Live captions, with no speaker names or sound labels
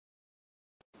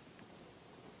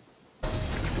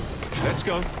Let's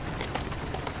go.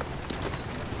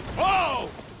 Whoa!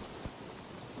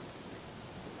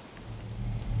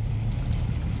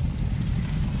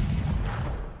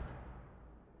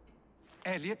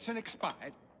 Elliotson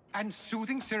expired, and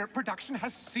soothing syrup production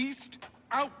has ceased.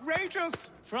 Outrageous!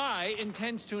 Fry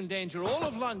intends to endanger all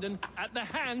of London at the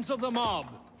hands of the mob.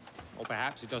 Or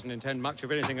perhaps he doesn't intend much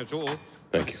of anything at all.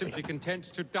 Thank He's you. simply content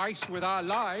to dice with our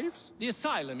lives. The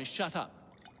asylum is shut up.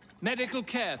 Medical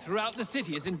care throughout the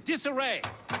city is in disarray.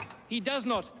 He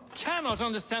cannot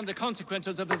understand the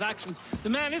consequences of his actions. The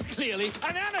man is clearly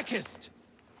an anarchist!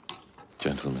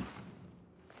 Gentlemen.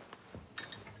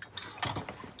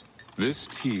 This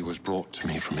tea was brought to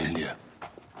me from India.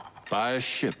 By a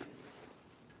ship.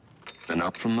 Then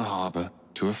up from the harbor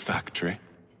to a factory,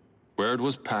 where it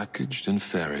was packaged and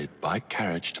ferried by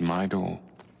carriage to my door.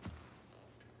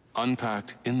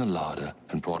 Unpacked in the larder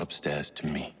and brought upstairs to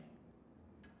me.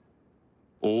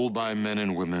 All by men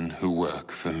and women who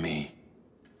work for me.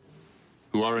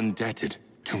 Who are indebted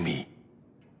to me,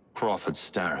 Crawford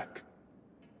Starrick.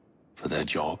 For their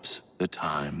jobs, the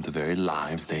time, the very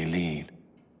lives they lead.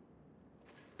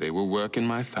 They will work in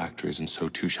my factories, and so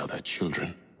too shall their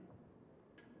children.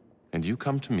 And you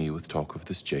come to me with talk of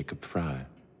this Jacob Fry.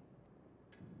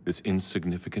 This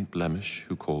insignificant blemish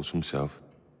who calls himself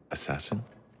assassin?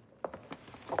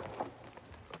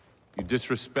 You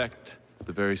disrespect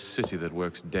the very city that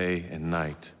works day and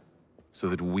night so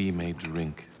that we may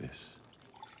drink this.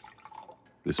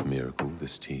 This miracle,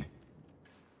 this tea.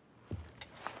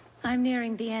 I'm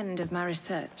nearing the end of my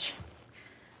research.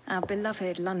 Our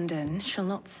beloved London shall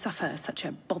not suffer such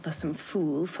a bothersome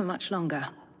fool for much longer.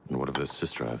 And what of the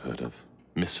sister I've heard of,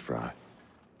 Miss Fry?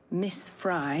 Miss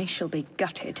Fry shall be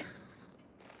gutted.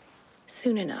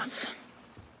 Soon enough.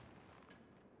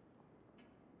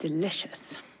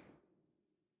 Delicious.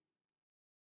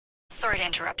 Sorry to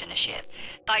interrupt, Initiate.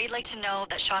 Thought you'd like to know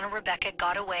that Sean and Rebecca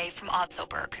got away from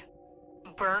Otzoberg.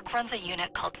 Berg runs a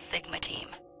unit called Sigma Team.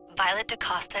 Violet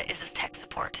DaCosta is his tech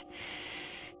support.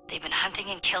 They've been hunting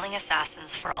and killing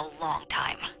assassins for a long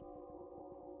time.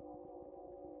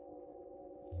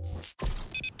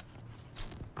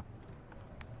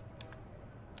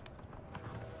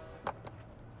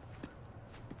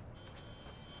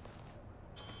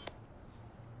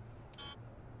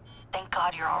 Thank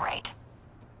God you're all right.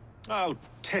 Oh,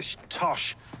 tish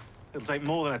tosh. It'll take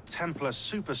more than a Templar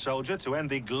super soldier to end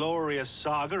the glorious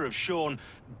saga of Sean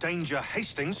Danger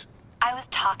Hastings. I was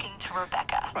talking to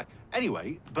Rebecca. Right.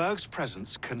 Anyway, Berg's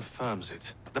presence confirms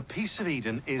it. The Peace of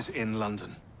Eden is in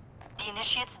London. The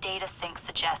Initiate's data sync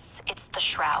suggests it's the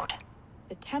Shroud.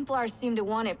 The Templars seem to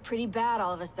want it pretty bad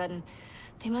all of a sudden.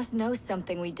 They must know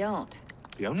something we don't.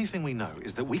 The only thing we know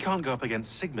is that we can't go up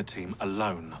against Sigma Team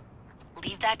alone.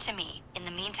 Leave that to me. In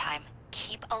the meantime,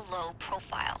 keep a low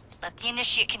profile. Let the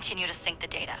Initiate continue to sync the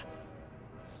data.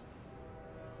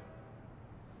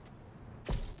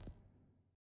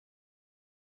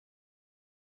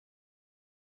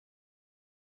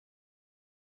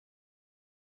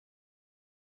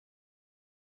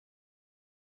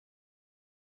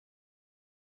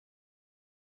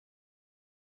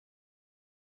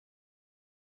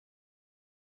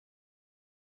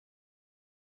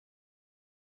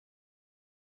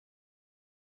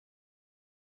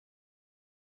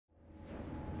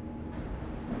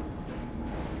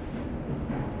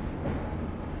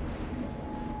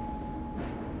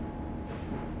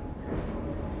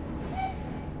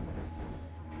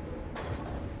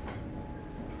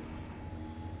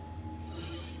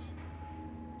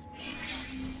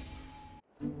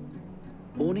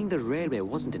 Owning the railway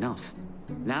wasn't enough.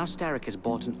 Now Starrick has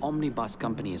bought an omnibus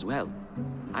company as well.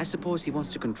 I suppose he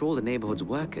wants to control the neighborhood's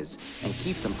workers and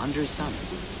keep them under his thumb.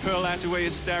 Pearl Attaway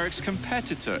is Starrick's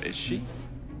competitor, is she?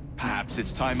 Perhaps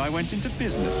it's time I went into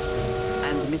business.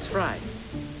 And Miss Fry,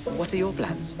 what are your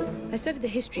plans? I studied the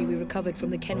history we recovered from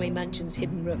the Kenway Mansion's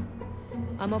hidden room.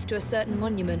 I'm off to a certain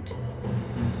monument.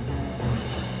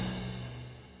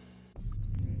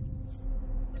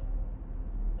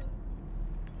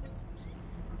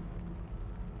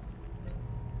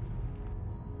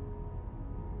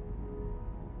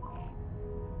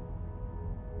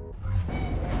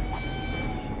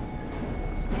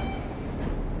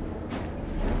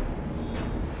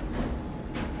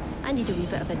 I need a wee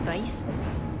bit of advice.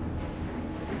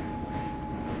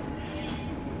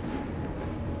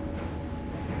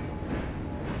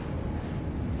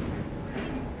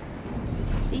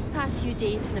 These past few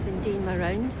days when I've been doing my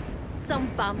round, some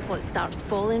bampot starts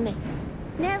following me.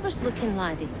 Nervous looking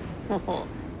laddie. Oh,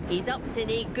 he's up to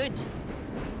no good.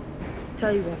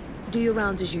 Tell you what, do your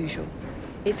rounds as usual.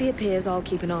 If he appears, I'll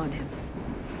keep an eye on him.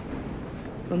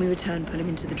 When we return, put him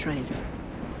into the train.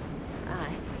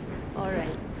 All right.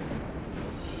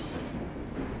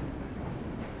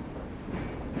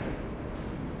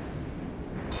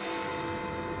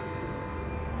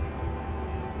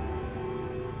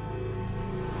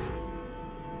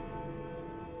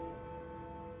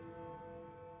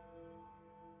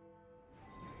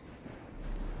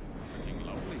 Looking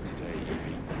lovely today,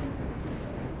 Evie.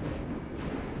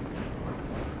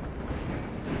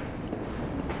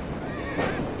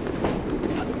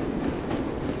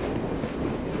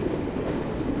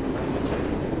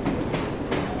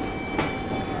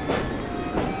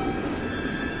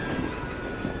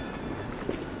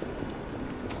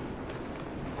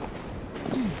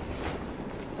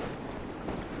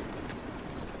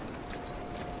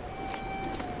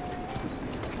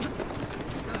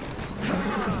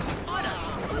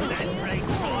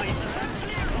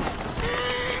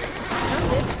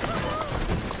 That's it.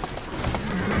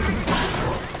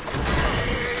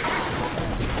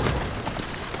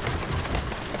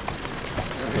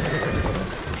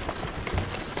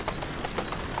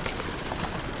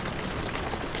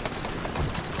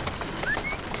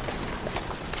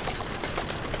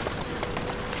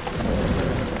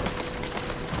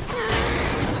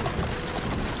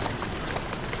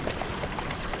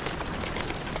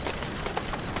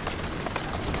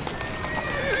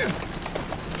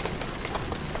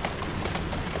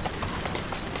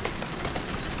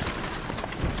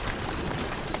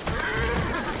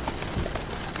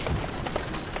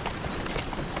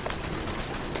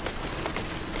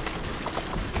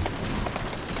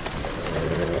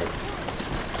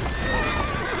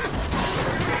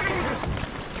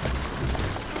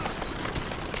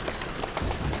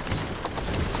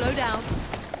 Slow down.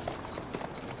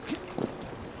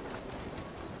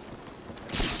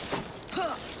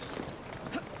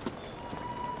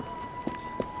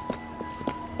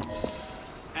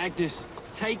 Agnes,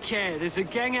 take care. There's a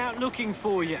gang out looking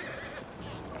for you.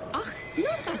 Ugh,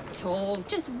 not at all.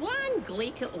 Just one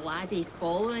glaikit laddie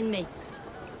following me.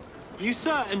 You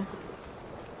certain?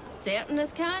 Certain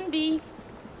as can be.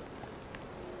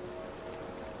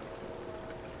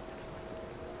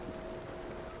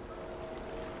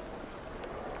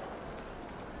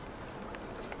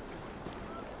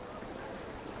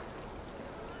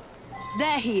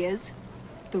 There he is,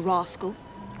 the rascal.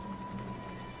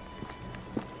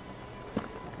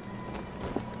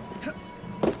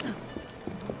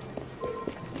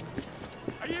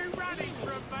 Are you running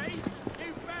from me?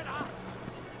 You better!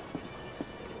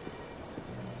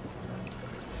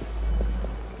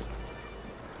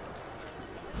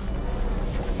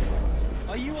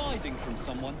 Are you hiding from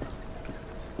someone?